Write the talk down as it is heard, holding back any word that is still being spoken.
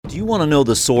Do you want to know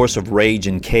the source of rage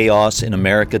and chaos in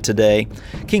America today?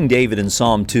 King David in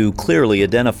Psalm 2 clearly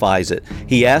identifies it.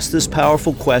 He asked this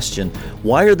powerful question,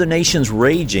 why are the nations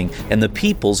raging and the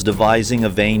peoples devising a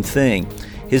vain thing?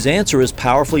 His answer is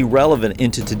powerfully relevant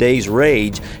into today's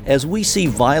rage as we see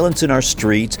violence in our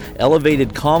streets,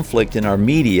 elevated conflict in our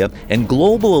media, and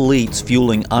global elites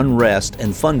fueling unrest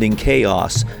and funding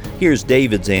chaos. Here's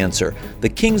David's answer. The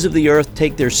kings of the earth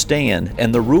take their stand,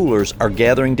 and the rulers are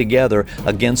gathering together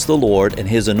against the Lord and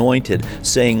His anointed,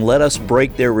 saying, "Let us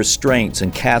break their restraints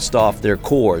and cast off their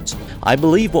cords." I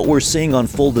believe what we're seeing on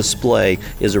full display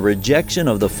is a rejection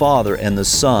of the Father and the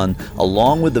Son,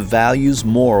 along with the values,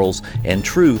 morals, and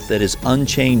truth that is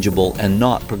unchangeable and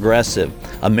not progressive.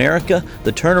 America,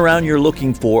 the turnaround you're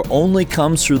looking for only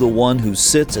comes through the one who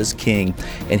sits as king,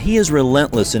 and He is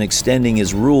relentless in extending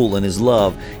His rule and His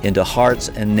love into hearts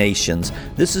and nations.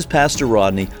 This is Pastor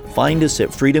Rodney. Find us at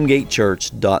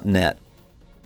freedomgatechurch.net.